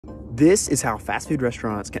This is how fast food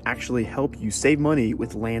restaurants can actually help you save money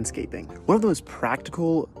with landscaping. One of the most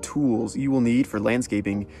practical tools you will need for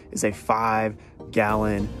landscaping is a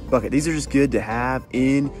 5-gallon bucket. These are just good to have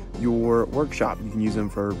in your workshop. You can use them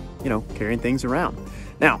for, carrying things around.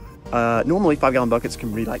 Now, normally 5-gallon buckets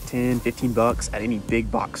can be like 10, 15 bucks at any big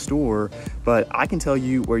box store, but I can tell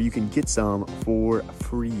you where you can get some for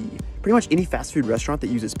free. Pretty much any fast food restaurant that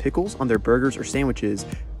uses pickles on their burgers or sandwiches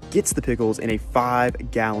gets the pickles in a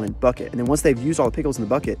 5-gallon bucket. And then once they've used all the pickles in the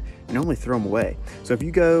bucket, they normally throw them away. So if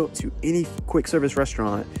you go to any quick service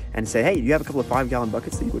restaurant and say, hey, do you have a couple of 5-gallon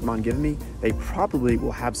buckets that you wouldn't mind giving me? They probably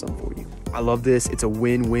will have some for you. I love this. It's a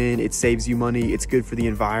win-win. It saves you money. It's good for the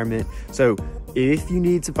environment. So if you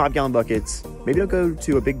need some 5-gallon buckets, maybe don't go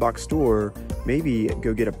to a big box store. Maybe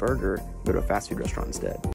go get a burger, go to a fast food restaurant instead.